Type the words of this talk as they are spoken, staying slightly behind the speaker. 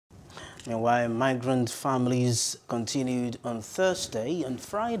Meanwhile, migrant families continued on Thursday and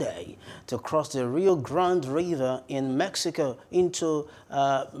Friday to cross the Rio Grande River in Mexico into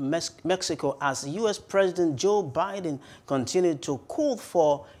Mexico as U.S. President Joe Biden continued to call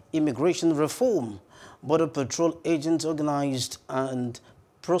for immigration reform. Border Patrol agents organized and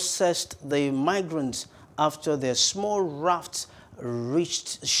processed the migrants after their small rafts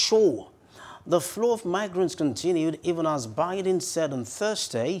reached shore. The flow of migrants continued even as Biden said on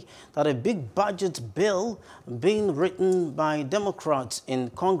Thursday that a big budget bill being written by Democrats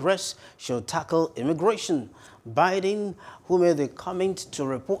in Congress should tackle immigration. Biden, who made the comment to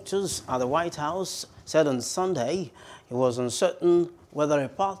reporters at the White House, said on Sunday he was uncertain whether a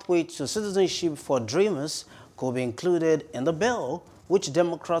pathway to citizenship for Dreamers could be included in the bill, which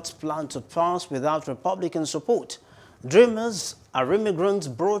Democrats plan to pass without Republican support. Dreamers are immigrants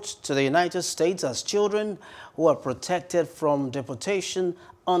brought to the United States as children who are protected from deportation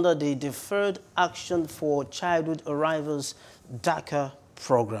under the Deferred Action for Childhood Arrivals DACA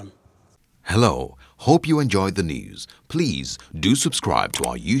program. Hello, hope you enjoyed the news. Please do subscribe to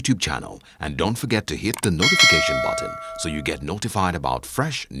our YouTube channel and don't forget to hit the notification button so you get notified about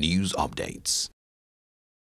fresh news updates.